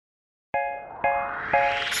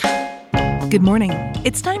Good morning.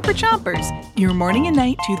 It's time for Chompers, your morning and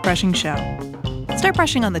night toothbrushing show. Start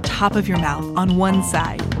brushing on the top of your mouth on one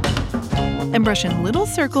side and brush in little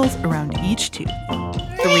circles around each tooth.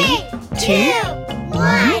 3, 2,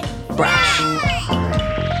 1, brush.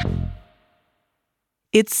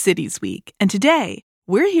 It's Cities Week, and today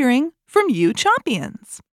we're hearing from you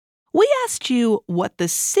Chompions. We asked you what the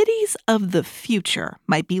cities of the future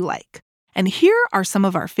might be like, and here are some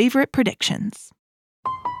of our favorite predictions.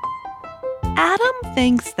 Adam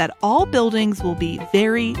thinks that all buildings will be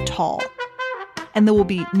very tall, and there will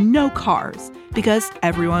be no cars because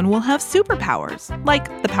everyone will have superpowers,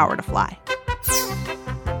 like the power to fly.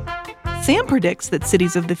 Sam predicts that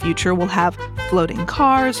cities of the future will have floating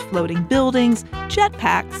cars, floating buildings,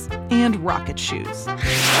 jetpacks, and rocket shoes.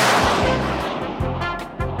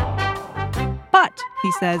 But,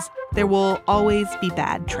 he says, there will always be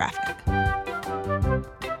bad traffic.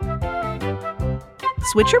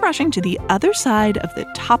 Switch your brushing to the other side of the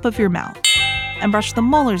top of your mouth and brush the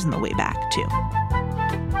molars on the way back, too.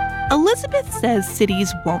 Elizabeth says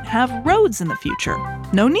cities won't have roads in the future.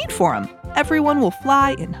 No need for them. Everyone will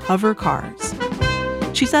fly in hover cars.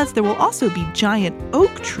 She says there will also be giant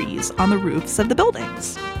oak trees on the roofs of the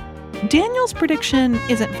buildings. Daniel's prediction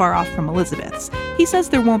isn't far off from Elizabeth's. He says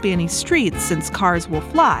there won't be any streets since cars will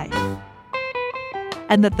fly,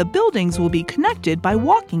 and that the buildings will be connected by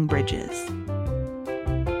walking bridges.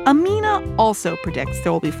 Amina also predicts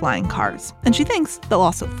there will be flying cars, and she thinks they'll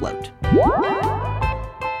also float.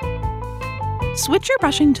 Switch your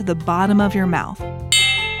brushing to the bottom of your mouth,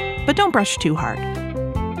 but don't brush too hard.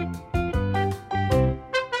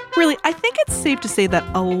 Really, I think it's safe to say that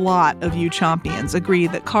a lot of you Chompions agree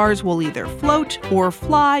that cars will either float or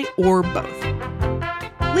fly or both.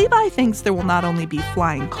 Levi thinks there will not only be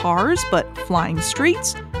flying cars, but flying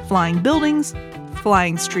streets, flying buildings,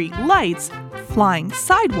 flying street lights, flying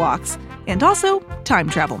sidewalks, and also time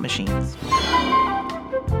travel machines.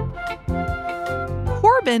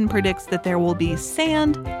 Corbin predicts that there will be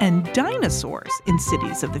sand and dinosaurs in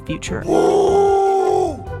cities of the future.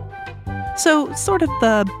 So, sort of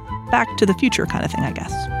the Back to the Future kind of thing, I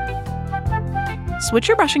guess. Switch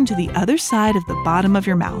your brushing to the other side of the bottom of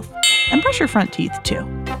your mouth and brush your front teeth, too.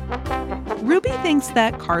 Ruby thinks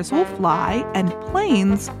that cars will fly and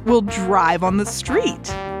planes will drive on the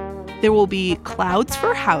street. There will be clouds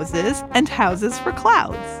for houses and houses for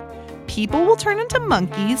clouds. People will turn into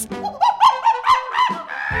monkeys,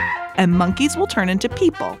 and monkeys will turn into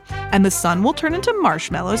people. And the sun will turn into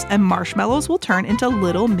marshmallows, and marshmallows will turn into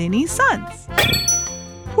little mini suns.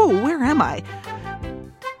 Whoa, where am I?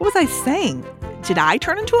 What was I saying? Did I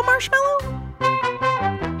turn into a marshmallow?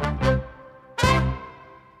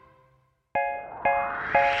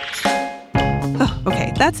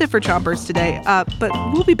 Okay, that's it for Chompers today, but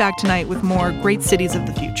we'll be back tonight with more great cities of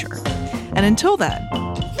the future. And until then,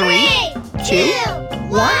 3, 2,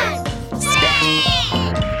 1, spit!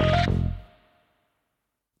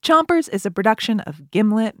 Chompers is a production of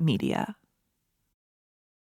Gimlet Media.